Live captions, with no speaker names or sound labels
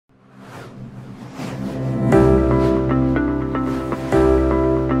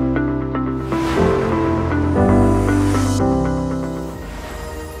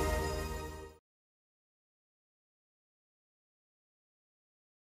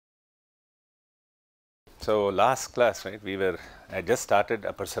So last class, right, I just started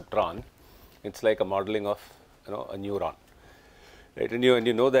a perceptron. It's like a modeling of, a neuron, right? And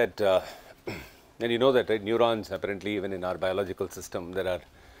you know that, right, neurons apparently even in our biological system there are,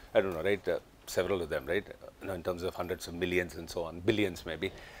 I don't know, right, several of them, right, in terms of hundreds of millions and so on, billions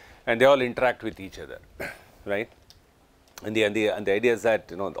maybe, and they all interact with each other, right? And the idea is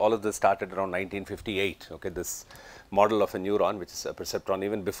that all of this started around 1958. Okay, this model of a neuron, which is a perceptron.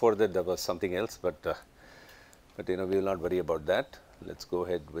 Even before that, there was something else, but we will not worry about that. Let's go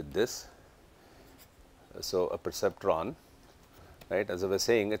ahead with this. So a perceptron, right? As I was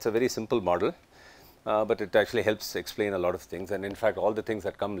saying, it's a very simple model, but it actually helps explain a lot of things. And in fact, all the things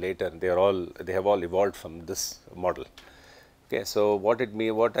that come later, they have all evolved from this model. Okay, so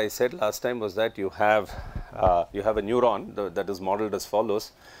what I said last time was that you have a neuron that is modeled as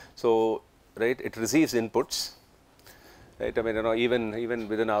follows. So, right, it receives inputs, right? I mean, even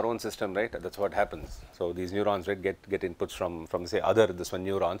within our own system, right, that's what happens. So these neurons, right, get inputs from say this one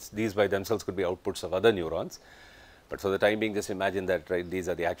neurons. These by themselves could be outputs of other neurons, but for the time being, just imagine that, right, these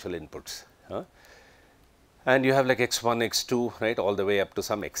are the actual inputs. And you have like x1, x2, right, all the way up to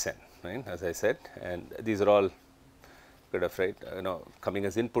some xn, right, as I said, and these are all kind of, right, coming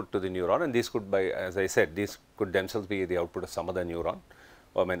as input to the neuron, and these could, as I said, these could themselves be the output of some other neuron,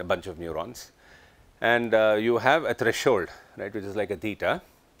 or I mean a bunch of neurons, and you have a threshold, right, which is like a theta.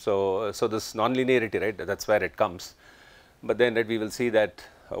 So this nonlinearity, right, that's where it comes, but then, right, we will see that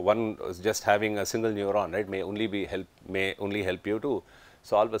one is just having a single neuron, right, may only help you to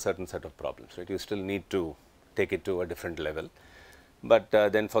solve a certain set of problems, right. You still need to take it to a different level, but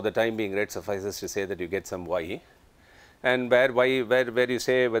then for the time being, right, suffices to say that you get some y. And where you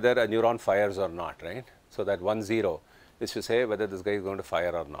say whether a neuron fires or not, right. So that 1, 0 is to say whether this guy is going to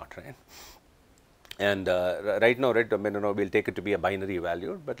fire or not, right. And right now, right, I mean, we'll take it to be a binary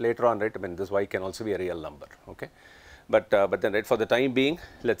value, but later on, right, I mean, this y can also be a real number, okay. But then, right, for the time being,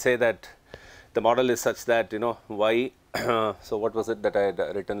 let's say that the model is such that y. So what was it that I had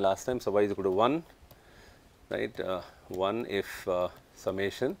written last time? So y is equal to 1, right, 1 if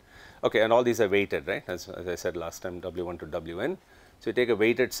summation. Okay, and all these are weighted, right, as I said last time, W1 to Wn. So you take a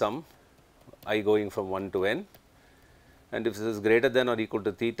weighted sum, I going from 1 to n, and if this is greater than or equal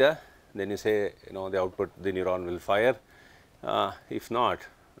to theta, then you say the output, the neuron will fire. If not,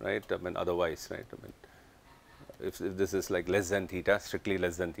 right, I mean otherwise, right, I mean if this is like less than theta, strictly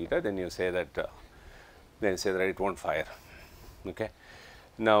less than theta, then you say that it won't fire. Okay.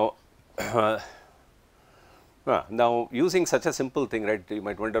 Now. Now, using such a simple thing, right, you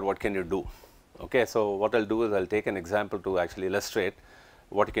might wonder what can you do. Okay, so what I'll do is I'll take an example to actually illustrate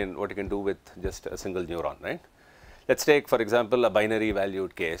what you can do with just a single neuron, right. Let's take, for example, a binary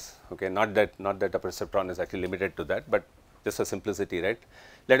valued case. Okay, not that a perceptron is actually limited to that, but just for simplicity, right.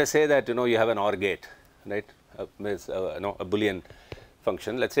 Let us say that you have an OR gate, right, a Boolean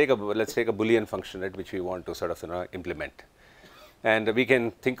function. Let's take a Boolean function, right, which we want to sort of implement. And we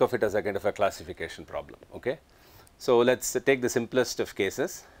can think of it as a kind of a classification problem. Okay, so let's take the simplest of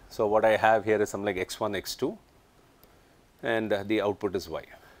cases. So what I have here is some like x1, x2, and the output is y.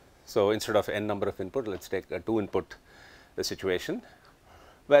 So instead of n number of input, let's take a 2 input situation.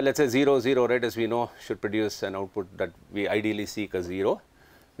 Well, let's say 0, 0, right, as we know, should produce an output that we ideally seek as 0,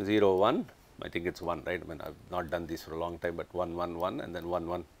 0, 1. I think it's 1, right. I mean, I've not done these for a long time, but 1, 1, 1, and then 1,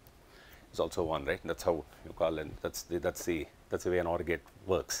 1 is also 1, right. That's how you call it. That's the way an OR gate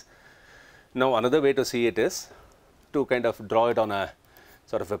works. Now, another way to see it is to kind of draw it on a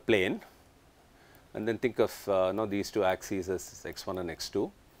sort of a plane, and then think of these two axes as x1 and x2,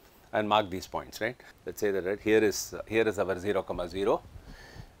 and mark these points, right. Let's say that, right, here is our 0, 0.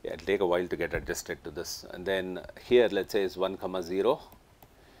 Yeah, it'll take a while to get adjusted to this, and then here let's say is 1, 0,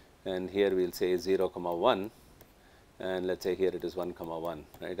 and here we'll say 0, 1. And let's say here it is 1, 1,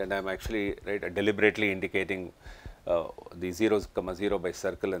 right, and I'm actually, right, deliberately indicating the 0, 0 by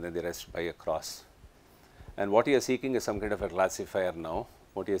circle and then the rest by a cross. And what you are seeking is some kind of a classifier now.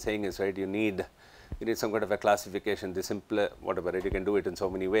 What you are saying is, right, you need some kind of a classification. The simpler whatever, right, you can do it in so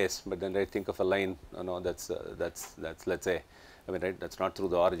many ways, but then, right, think of a line, that's let's say, I mean, right, that's not through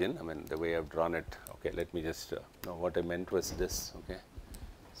the origin. I mean, the way I've drawn it. Okay, let me just what I meant was this. Okay,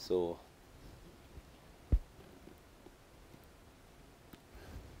 so.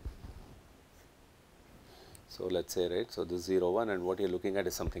 So let's say, right, so this 0, 1, and what you're looking at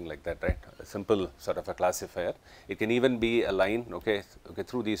is something like that, right, a simple sort of a classifier. It can even be a line, okay,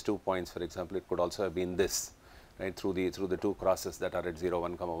 through these 2 points, for example. It could also have been this, right, through the 2 crosses that are at 0,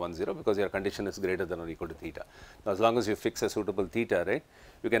 1, 1, 0, because your condition is greater than or equal to theta. Now, as long as you fix a suitable theta, right,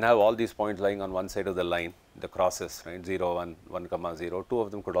 you can have all these points lying on one side of the line, the crosses, right, 0, 1, 1, 0, 2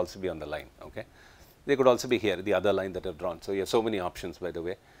 of them could also be on the line, okay. They could also be here, the other line that I have drawn. So, you have so many options, by the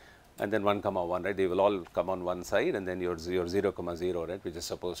way, and then 1 comma 1, right, they will all come on one side, and then your 0 comma 0, right, which is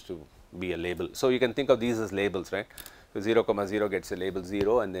supposed to be a label. So, you can think of these as labels, right. So, 0 comma 0 gets a label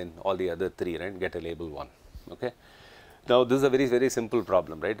 0, and then all the other 3, right, get a label 1. Okay. Now, this is a very simple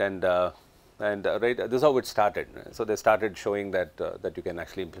problem, right, and right, this is how it started. So, they started showing that that you can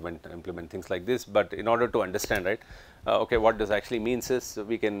actually implement things like this, but in order to understand, right, okay, what this actually means is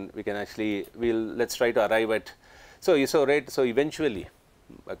we can actually let's try to arrive at. So, right, so eventually,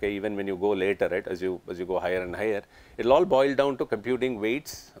 okay, even when you go later, right, as you go higher and higher, it will all boil down to computing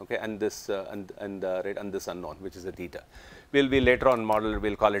weights, okay, and this right, and this unknown, which is a theta. We will be later on model, we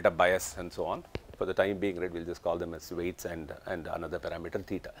will call it a bias and so on. For the time being, right, we will just call them as weights and another parameter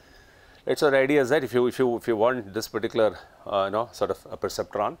theta. Right. So, the idea is that if you want this particular sort of a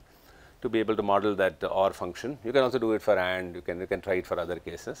perceptron to be able to model that OR function, you can also do it for AND, you can try it for other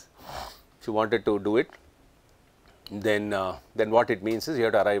cases. If you wanted to do it, then what it means is you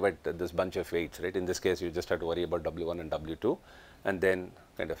have to arrive at this bunch of weights, right. In this case, you just have to worry about W1 and W2, and then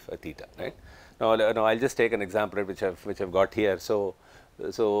kind of a theta, right. Now I'll just take an example, right, which I've got here. So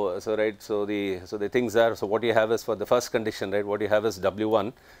right, so the things are, so what you have is for the first condition, right, what you have is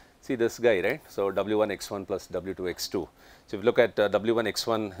W1. See this guy, right. So, W1 x1 plus W2 x2. So, if you look at W1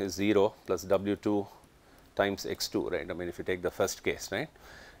 x1 is 0 plus W2 times x2, right. I mean, if you take the first case, right,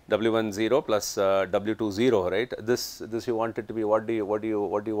 W1 0 plus W2 0, right. This you want it to be, what do you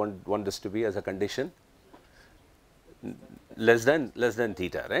want this to be as a condition? Less than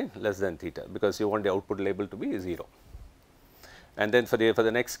theta, right, less than theta, because you want the output label to be 0. And then for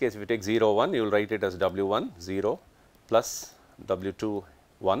the next case, if you take 0 1, you will write it as W1 0 plus W2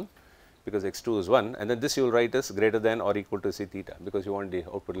 1, because x2 is 1, and then this you will write as greater than or equal to c theta, because you want the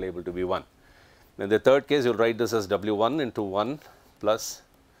output label to be 1. Then the third case, you will write this as W1 into 1 plus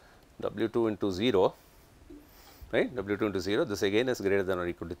W2 into 0, right, W2 into 0, this again is greater than or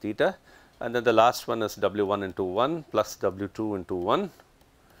equal to theta, and then the last one is W1 into 1 plus W2 into 1,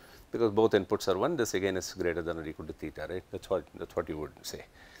 because both inputs are 1, this again is greater than or equal to theta, right, that's what you would say.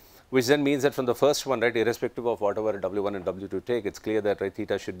 Which then means that from the first one, right, irrespective of whatever W1 and W2 take, it's clear that, right,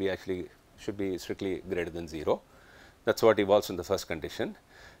 theta should be strictly greater than 0. That's what evolves in the first condition.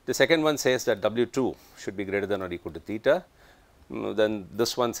 The second one says that W2 should be greater than or equal to theta. Then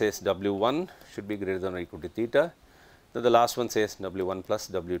this one says W1 should be greater than or equal to theta. Then the last one says W1 plus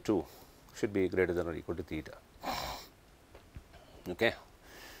W2 should be greater than or equal to theta. Okay.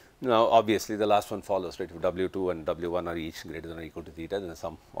 Now, obviously, the last one follows, right. If W2 and W1 are each greater than or equal to theta, then the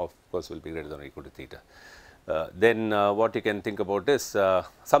sum of course will be greater than or equal to theta. Then what you can think about is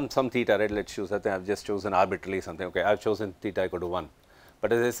some theta, right. Let's choose that. I have just chosen arbitrarily something. Okay, I have chosen theta equal to 1,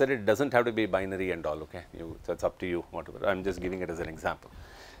 but as I said, it does not have to be binary and all. Okay, that's up to you. Whatever. I am just giving it as an example.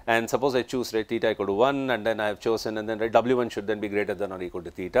 And suppose I choose, right, theta equal to 1, and then I have chosen, and then, right, W1 should then be greater than or equal to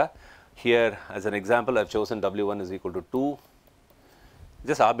theta. Here, as an example, I have chosen W1 is equal to 2.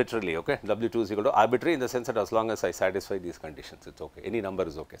 Just arbitrarily, okay. W2 is equal to arbitrary in the sense that as long as I satisfy these conditions, it's okay. Any number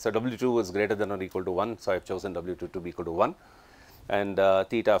is okay. So, W2 is greater than or equal to 1. So, I have chosen W2 to be equal to 1, and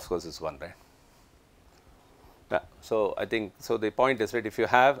theta of course is 1, right. Yeah. So, I think, so the point is, right, if you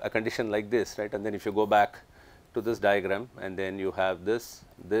have a condition like this, right, and then if you go back to this diagram, and then you have this,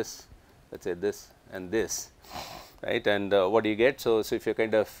 let's say this and this, right, and what do you get? So, if you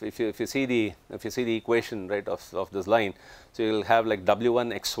kind of, if you see the equation, right, of this line, so you will have like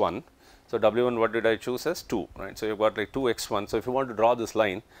W1 x1. So, W1 what did I choose as 2, right. So, you have got like 2 x1. So, if you want to draw this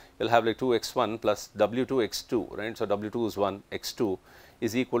line, you will have like 2 x1 plus W2 x2, right. So, W2 is 1, x2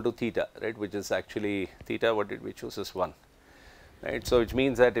 is equal to theta, right, which is actually theta, what did we choose as 1, right. So, which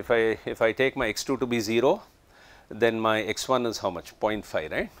means that if I take my x2 to be 0, then my x1 is how much?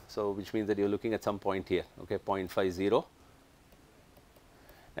 0.5, right. So, which means that you are looking at some point here, okay, 0.50,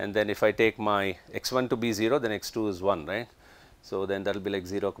 and then if I take my x1 to be 0, then x2 is 1, right. So, then that will be like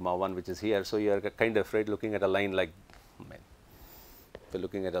 0, 1, which is here. So, you are kind of, right, looking at a line like, if you are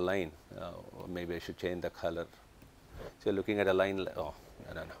looking at a line, maybe I should change the color. So, you are looking at a line, oh,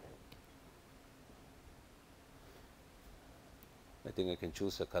 no. I think I can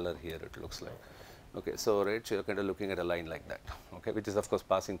choose a color here, it looks like. Okay, so, right, so you are kind of looking at a line like that, okay, which is of course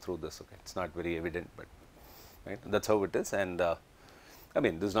passing through this, okay, it is not very evident, but right, that is how it is. And I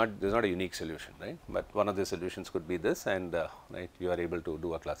mean, this is not a unique solution, right, but one of the solutions could be this, and right, you are able to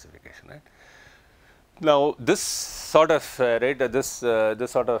do a classification, right. Now, this sort of right, this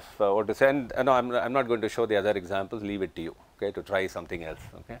sort of what to say, and no, I'm not going to show the other examples, leave it to you, okay, to try something else,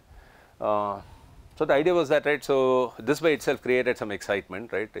 okay. So, So, the idea was that, right, so this by itself created some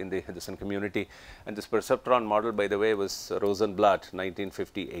excitement, right, in the Henderson community, and this perceptron model, by the way, was Rosenblatt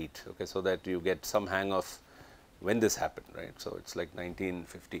 1958, okay, so that you get some hang of when this happened, right. So, it is like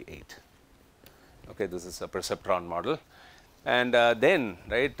 1958, okay, this is a perceptron model. And then,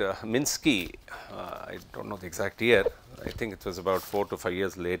 right, Minsky, I do not know the exact year, I think it was about 4 to 5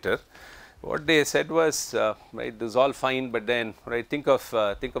 years later. What they said was, right, this is all fine, but then, right, think of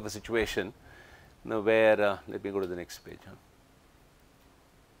a situation, where, let me go to the next page.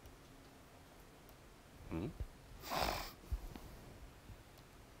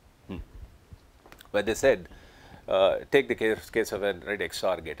 Where they said, take the case of a right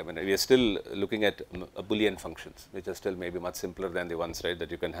XOR gate. I mean, we are still looking at Boolean functions, which are still maybe much simpler than the ones, right,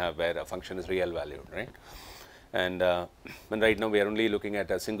 that you can have where a function is real valued, right. And right now we are only looking at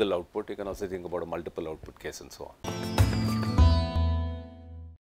a single output. You can also think about a multiple output case and so on.